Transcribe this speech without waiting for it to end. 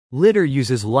LiDAR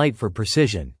uses light for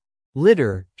precision.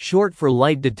 LiDAR, short for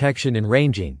light detection and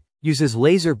ranging, uses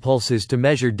laser pulses to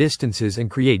measure distances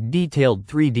and create detailed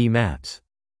 3D maps.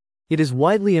 It is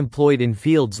widely employed in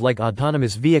fields like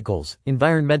autonomous vehicles,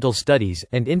 environmental studies,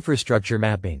 and infrastructure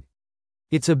mapping.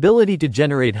 Its ability to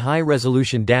generate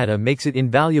high-resolution data makes it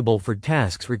invaluable for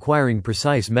tasks requiring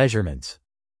precise measurements.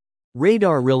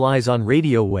 Radar relies on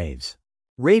radio waves.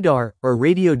 Radar, or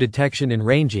radio detection and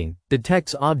ranging,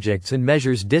 detects objects and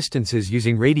measures distances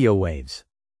using radio waves.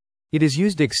 It is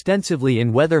used extensively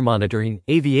in weather monitoring,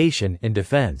 aviation, and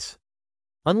defense.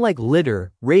 Unlike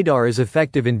LiDAR, radar is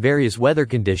effective in various weather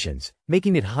conditions,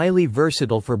 making it highly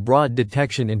versatile for broad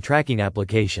detection and tracking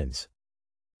applications.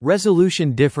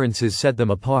 Resolution differences set them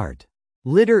apart.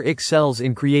 LiDAR excels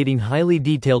in creating highly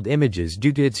detailed images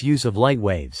due to its use of light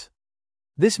waves.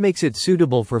 This makes it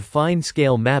suitable for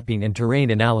fine-scale mapping and terrain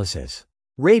analysis.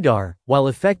 Radar, while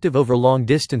effective over long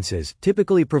distances,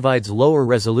 typically provides lower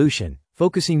resolution,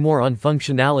 focusing more on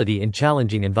functionality in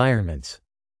challenging environments.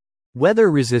 Weather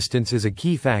resistance is a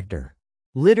key factor.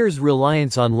 LiDAR's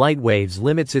reliance on light waves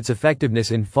limits its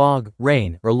effectiveness in fog,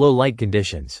 rain, or low light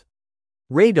conditions.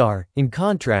 Radar, in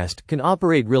contrast, can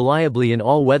operate reliably in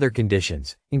all weather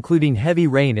conditions, including heavy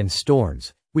rain and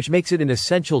storms, which makes it an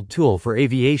essential tool for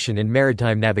aviation and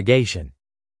maritime navigation.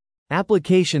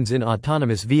 Applications in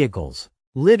autonomous vehicles.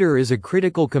 LiDAR is a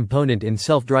critical component in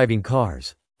self-driving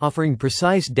cars, offering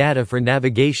precise data for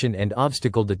navigation and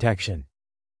obstacle detection.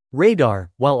 Radar,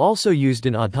 while also used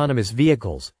in autonomous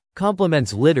vehicles,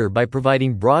 complements LiDAR by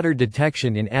providing broader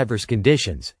detection in adverse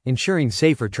conditions, ensuring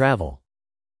safer travel.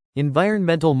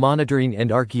 Environmental monitoring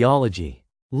and archaeology.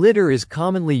 LiDAR is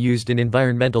commonly used in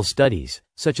environmental studies,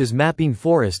 such as mapping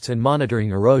forests and monitoring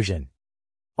erosion.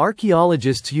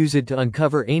 Archaeologists use it to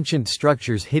uncover ancient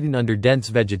structures hidden under dense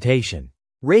vegetation.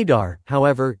 Radar,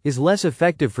 however, is less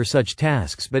effective for such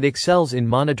tasks but excels in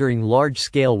monitoring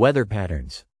large-scale weather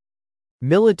patterns.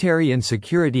 Military and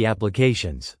security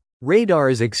applications. Radar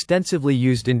is extensively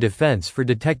used in defense for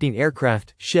detecting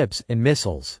aircraft, ships, and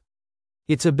missiles.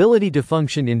 Its ability to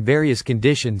function in various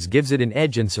conditions gives it an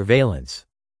edge in surveillance.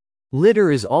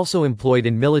 LiDAR is also employed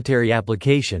in military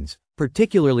applications,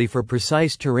 particularly for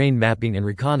precise terrain mapping and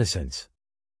reconnaissance.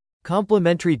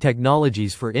 Complementary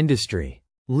technologies for industry.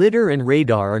 LiDAR and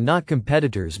radar are not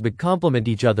competitors but complement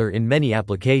each other in many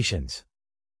applications.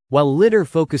 While LiDAR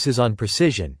focuses on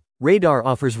precision, radar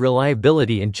offers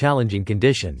reliability in challenging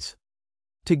conditions.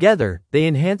 Together, they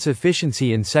enhance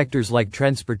efficiency in sectors like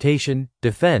transportation,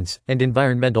 defense, and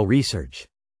environmental research.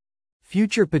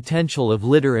 Future potential of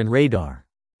LiDAR and radar.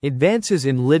 Advances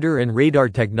in LiDAR and radar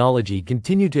technology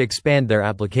continue to expand their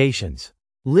applications.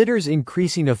 LiDAR's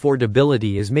increasing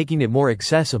affordability is making it more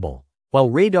accessible,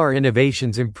 while radar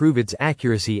innovations improve its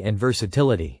accuracy and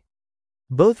versatility.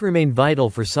 Both remain vital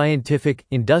for scientific,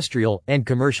 industrial, and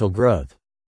commercial growth.